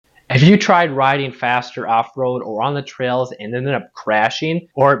Have you tried riding faster off-road or on the trails and ended up crashing?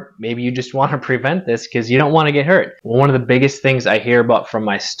 Or maybe you just want to prevent this because you don't want to get hurt. Well, one of the biggest things I hear about from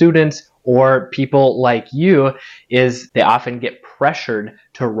my students or people like you is they often get pressured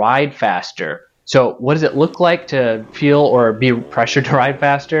to ride faster. So what does it look like to feel or be pressured to ride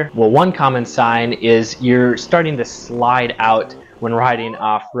faster? Well, one common sign is you're starting to slide out when riding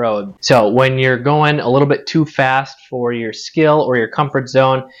off-road. So when you're going a little bit too fast for your skill or your comfort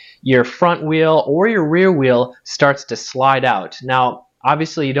zone, your front wheel or your rear wheel starts to slide out. Now,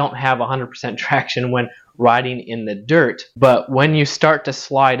 obviously you don't have 100% traction when riding in the dirt, but when you start to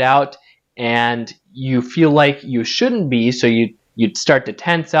slide out and you feel like you shouldn't be, so you start to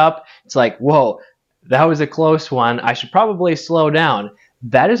tense up, it's like, whoa, that was a close one, I should probably slow down.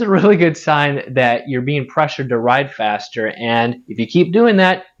 That is a really good sign that you're being pressured to ride faster, and if you keep doing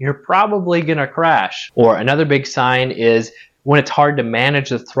that, you're probably gonna crash. Or another big sign is when it's hard to manage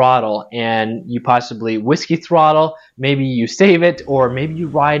the throttle and you possibly whiskey throttle, maybe you save it, or maybe you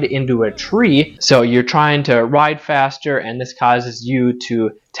ride into a tree. So you're trying to ride faster and this causes you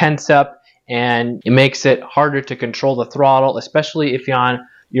to tense up and it makes it harder to control the throttle, especially if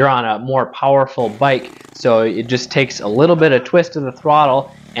you're on a more powerful bike. So it just takes a little bit of twist of the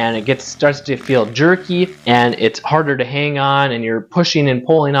throttle and it starts to feel jerky and it's harder to hang on, and you're pushing and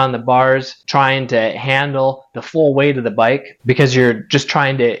pulling on the bars trying to handle the full weight of the bike because you're just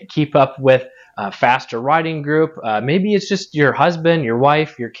trying to keep up with a faster riding group. Maybe it's just your husband, your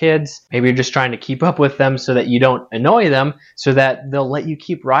wife, your kids. Maybe you're just trying to keep up with them so that you don't annoy them, so that they'll let you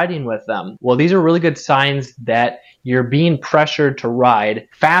keep riding with them. Well, these are really good signs that you're being pressured to ride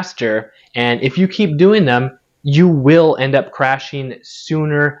faster, and if you keep doing them, you will end up crashing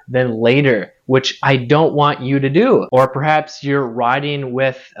sooner than later, which I don't want you to do. Or perhaps you're riding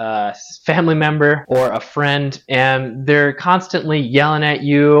with a family member or a friend and they're constantly yelling at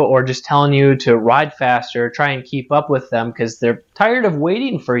you or just telling you to ride faster, try and keep up with them because they're tired of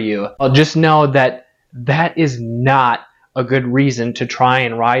waiting for you. Well, just know that that is not a good reason to try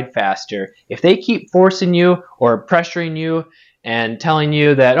and ride faster. If they keep forcing you or pressuring you and telling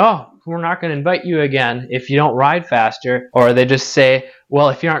you that, oh, we're not going to invite you again if you don't ride faster, or they just say, well,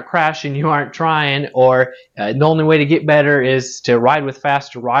 if you aren't crashing, you aren't trying, or the only way to get better is to ride with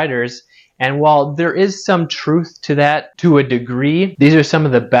faster riders. And while there is some truth to that to a degree, these are some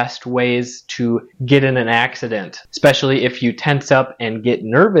of the best ways to get in an accident, especially if you tense up and get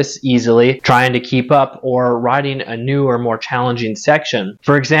nervous easily trying to keep up or riding a new or more challenging section.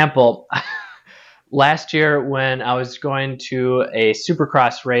 For example, last year when I was going to a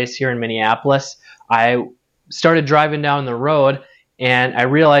Supercross race here in Minneapolis, I started driving down the road and I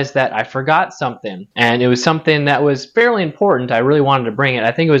realized that I forgot something, and it was something that was fairly important. I really wanted to bring it.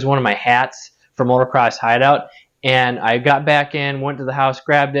 I think it was one of my hats for Motocross Hideout, and I got back in, went to the house,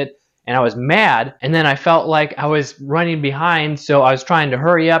 grabbed it, and I was mad, and then I felt like I was running behind, so I was trying to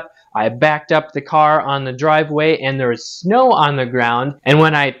hurry up. I backed up the car on the driveway and there was snow on the ground, and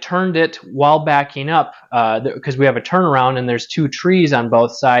when I turned it while backing up, because we have a turnaround and there's two trees on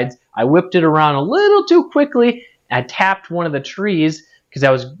both sides, I whipped it around a little too quickly. I tapped one of the trees because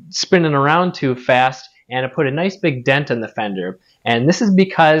I was spinning around too fast, and it put a nice big dent in the fender. And this is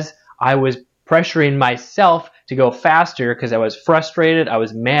because I was pressuring myself to go faster because I was frustrated, I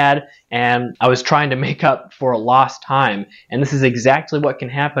was mad, and I was trying to make up for lost time. And this is exactly what can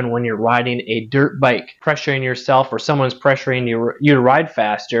happen when you're riding a dirt bike, pressuring yourself or someone's pressuring you to ride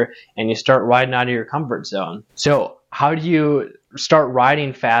faster, and you start riding out of your comfort zone. So how do you start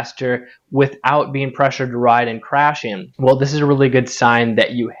riding faster without being pressured to ride and crashing? Well, this is a really good sign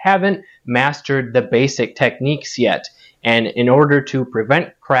that you haven't mastered the basic techniques yet. And in order to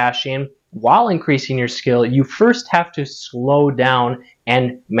prevent crashing while increasing your skill, you first have to slow down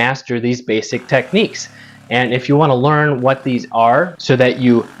and master these basic techniques. And if you want to learn what these are so that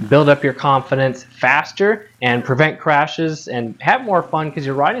you build up your confidence faster and prevent crashes and have more fun because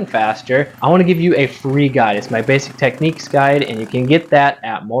you're riding faster, I want to give you a free guide. It's my basic techniques guide, and you can get that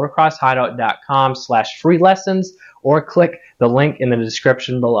at motocrosshideout.com/free lessons, or click the link in the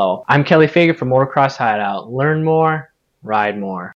description below. I'm Kelly Fager from Motocross Hideout. Learn more, ride more.